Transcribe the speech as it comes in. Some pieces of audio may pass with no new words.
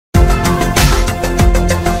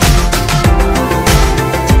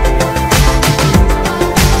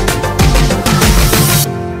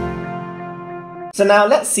So now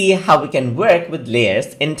let's see how we can work with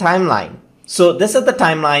layers in timeline. So this is the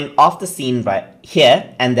timeline of the scene right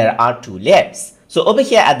here, and there are two layers. So over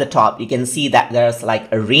here at the top, you can see that there's like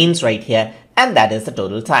a range right here, and that is the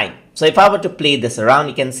total time. So if I were to play this around,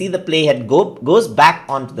 you can see the playhead goes back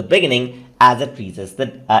onto the beginning as it reaches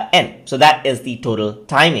the end. So that is the total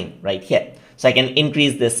timing right here. So I can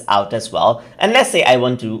increase this out as well. And let's say I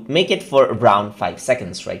want to make it for around 5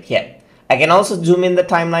 seconds right here. I can also zoom in the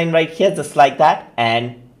timeline right here just like that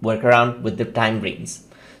and work around with the time range.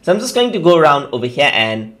 So I'm just going to go around over here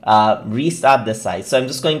and restart this side. So I'm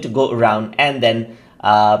just going to go around and then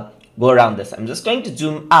go around this. I'm just going to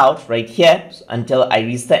zoom out right here until I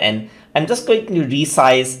reach the end. I'm just going to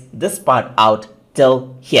resize this part out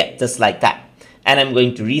till here, just like that. And I'm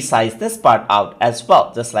going to resize this part out as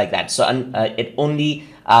well, just like that. So it only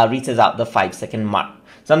reaches out the 5 second mark.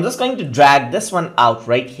 So I'm just going to drag this one out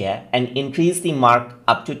right here and increase the mark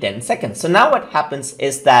up to 10 seconds. So now what happens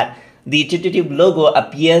is that the TutuTube logo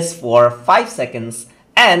appears for 5 seconds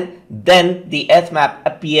and then the earth map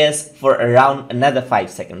appears for around another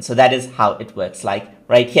 5 seconds. So that is how it works like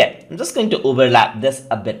right here. I'm just going to overlap this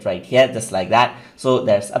a bit right here, just like that. So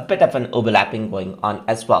there's a bit of an overlapping going on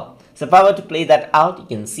as well. So if I were to play that out, you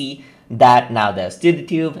can see that now there's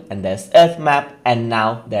TutuTube and there's earth map, and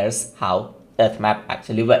now there's how earth map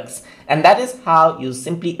actually works. And that is how you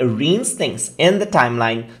simply arrange things in the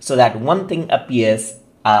timeline so that one thing appears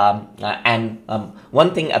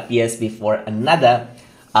one thing appears before another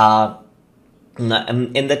in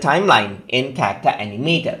the timeline in Character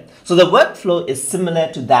Animator. So the workflow is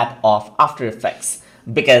similar to that of After Effects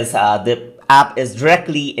because the app is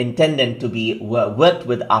directly intended to be worked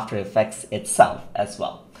with After Effects itself as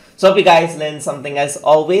well. So hope you guys learned something as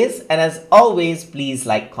always, and as always, please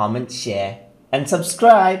like, comment, share, and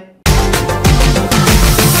subscribe.